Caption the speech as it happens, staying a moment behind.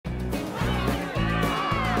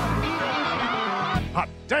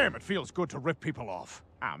Damn, it feels good to rip people off.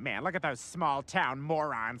 Oh, man, look at those small-town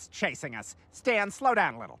morons chasing us. Stan, slow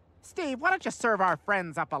down a little. Steve, why don't you serve our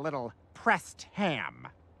friends up a little pressed ham?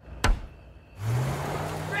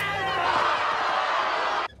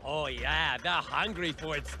 Oh, yeah, they're hungry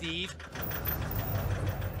for it, Steve.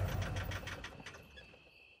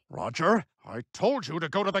 Roger, I told you to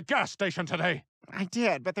go to the gas station today. I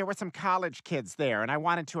did, but there were some college kids there, and I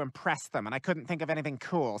wanted to impress them, and I couldn't think of anything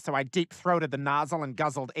cool, so I deep-throated the nozzle and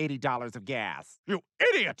guzzled $80 of gas. You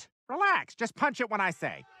idiot! Relax, just punch it when I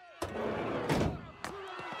say.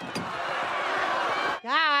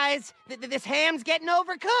 Guys, this ham's getting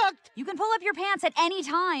overcooked. You can pull up your pants at any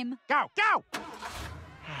time. Go, go!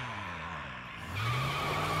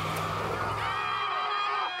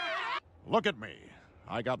 Look at me.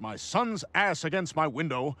 I got my son's ass against my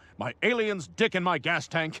window, my alien's dick in my gas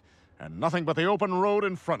tank, and nothing but the open road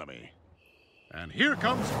in front of me. And here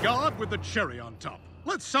comes God with the cherry on top.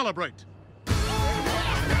 Let's celebrate.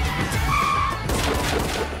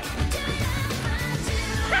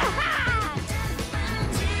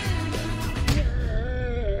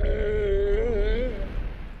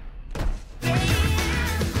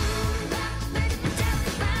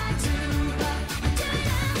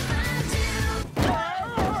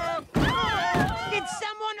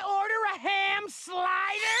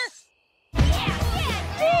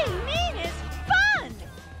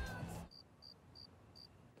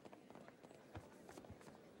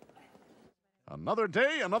 Another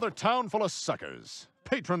day, another town full of suckers.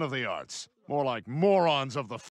 Patron of the arts. More like morons of the